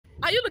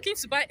Are you looking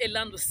to buy a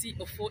land with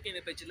CFO in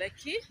Ibeju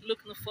Lekki? Look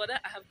no further,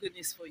 I have good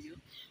news for you.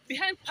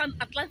 Behind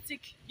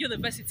Pan-Atlantic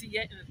University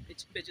here in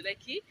Ibeju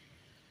Lekki,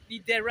 the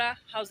DERA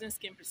housing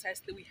scheme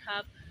precisely, we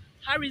have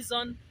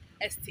Arizon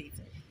estate.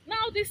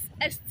 Now this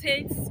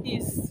estate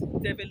is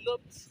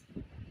developed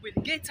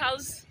with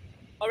gatehouse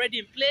already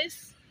in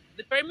place,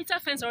 the perimeter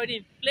fence already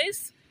in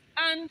place,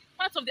 and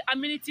part of the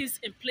amenities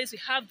in place. We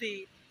have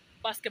the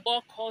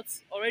basketball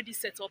courts already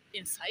set up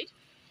inside.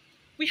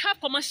 We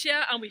have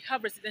commercial and we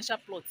have residential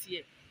plots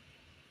here.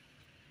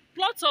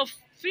 Plot of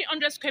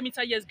 300 square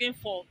meter here is going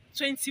for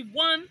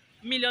 21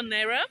 million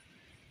naira.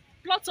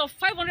 Plot of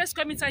 500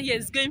 square meter here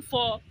is going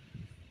for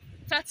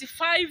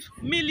 35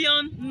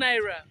 million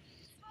naira.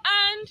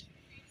 And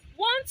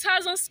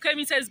 1,000 square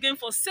meter is going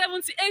for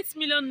 78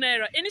 million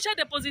naira. Initial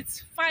deposit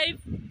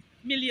 5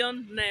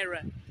 million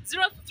naira.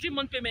 0 to 3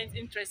 month payment,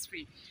 interest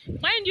free.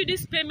 Mind you,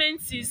 this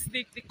payment is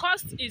the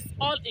cost is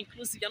all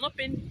inclusive. You're not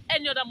paying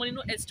any other money,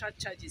 no extra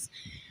charges.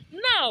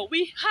 Now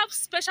we have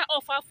special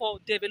offer for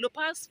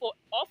developers or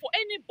for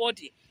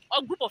anybody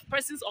or group of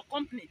persons or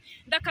company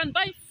that can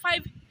buy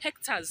 5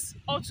 hectares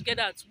all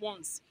together at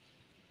once.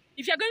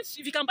 If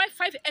you can buy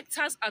 5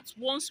 hectares at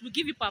once, we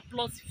give you per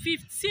plot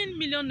 15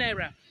 million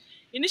naira.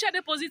 Initial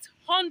deposit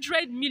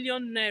 100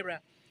 million naira.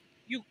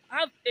 You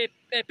have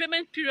a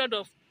payment period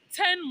of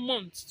 10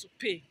 months to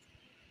pay.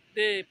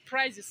 The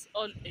price is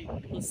all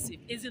inclusive.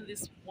 Isn't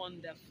this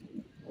wonderful?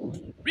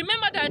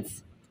 Remember that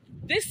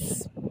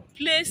this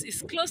place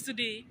is close to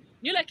the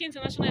New Lekki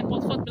International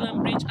Airport, Fort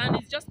Pillar Bridge, and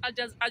it's just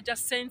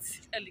adjacent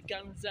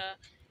Eleganza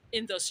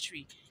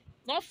industry.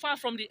 Not far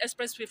from the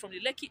expressway, from the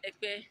Lekki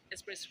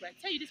expressway. I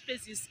tell you, this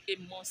place is a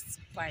must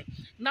buy.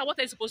 Now, what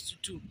are you supposed to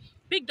do?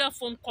 Pick that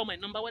phone, call my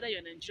number, whether you're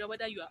in Nigeria,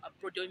 whether you are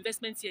abroad, your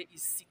investment here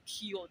is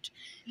secured.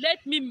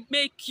 Let me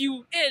make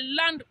you a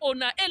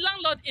landowner, a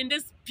landlord in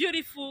this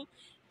beautiful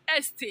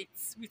estate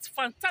with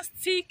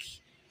fantastic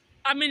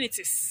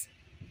amenities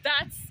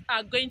that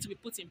are going to be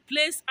put in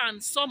place,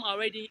 and some are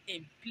already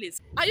in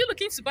place. Are you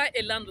looking to buy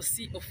a land with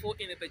CFO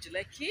in Ibeju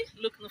Lekki?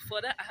 Look no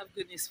further, I have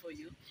good news for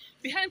you.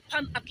 Behind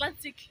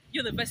Pan-Atlantic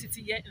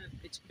University here in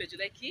Ibeju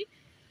Lekki,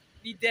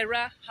 the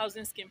DERA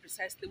housing scheme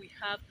precisely, we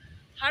have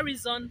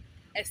Arizon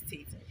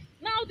estate.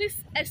 Now this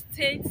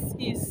estate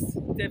is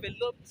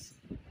developed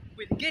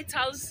with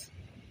gatehouse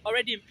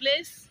already in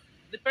place,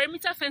 the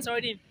perimeter fence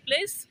already in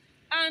place,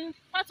 and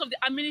part of the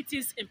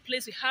amenities in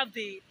place. We have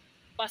the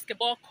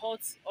basketball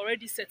courts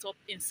already set up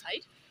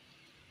inside.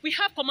 We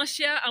have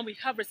commercial and we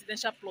have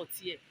residential plots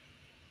here.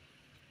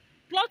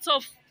 Plot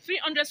of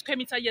 300 square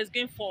meter here is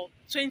going for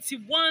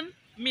 21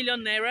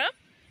 million naira.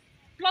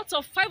 Plot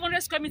of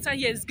 500 square meter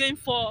here is going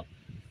for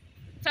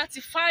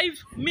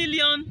 35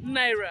 million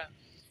naira.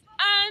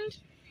 And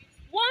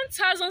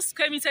 1,000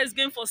 square meter is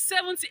going for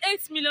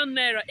 78 million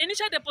naira.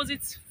 Initial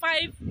deposit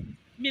 5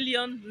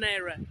 million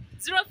naira.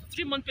 0 to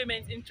 3 month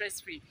payment,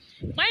 interest free.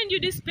 Mind you,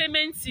 this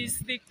payment is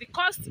the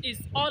cost is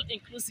all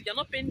inclusive. You're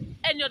not paying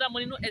any other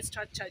money, no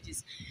extra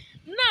charges.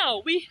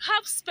 Now we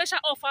have special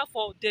offer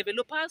for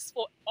developers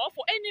or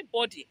for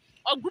anybody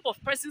or group of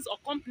persons or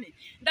company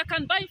that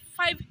can buy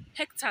 5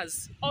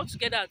 hectares all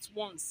together at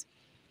once.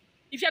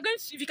 If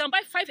you can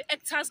buy 5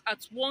 hectares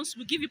at once,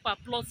 we give you per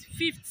plot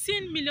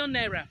 15 million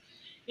naira.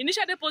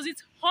 Initial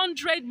deposit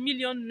 100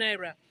 million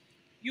naira.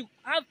 You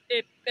have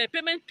a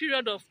payment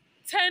period of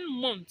 10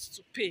 months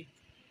to pay.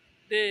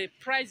 The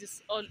price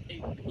is all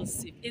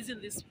inclusive.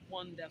 Isn't this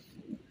wonderful?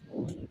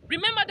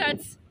 Remember that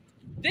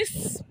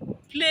this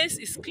place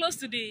is close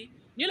to the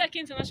New Lekki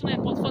International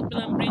Airport, Fort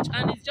Pillar Bridge,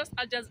 and it's just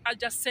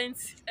adjacent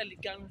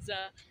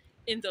Eleganza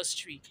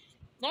industry.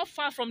 Not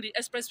far from the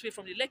expressway,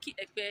 from the Lekki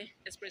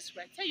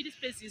expressway. I tell you, this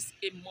place is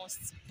a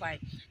must buy.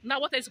 Now,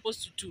 what are you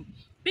supposed to do?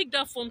 Pick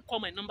that phone, call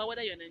my number,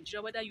 whether you're in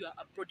Nigeria, whether you are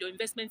abroad, your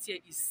investment here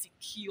is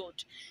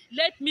secured.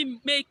 Let me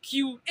make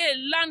you a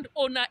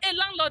landowner, a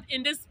landlord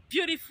in this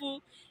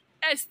beautiful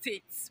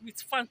estate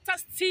with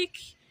fantastic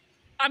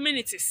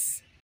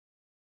amenities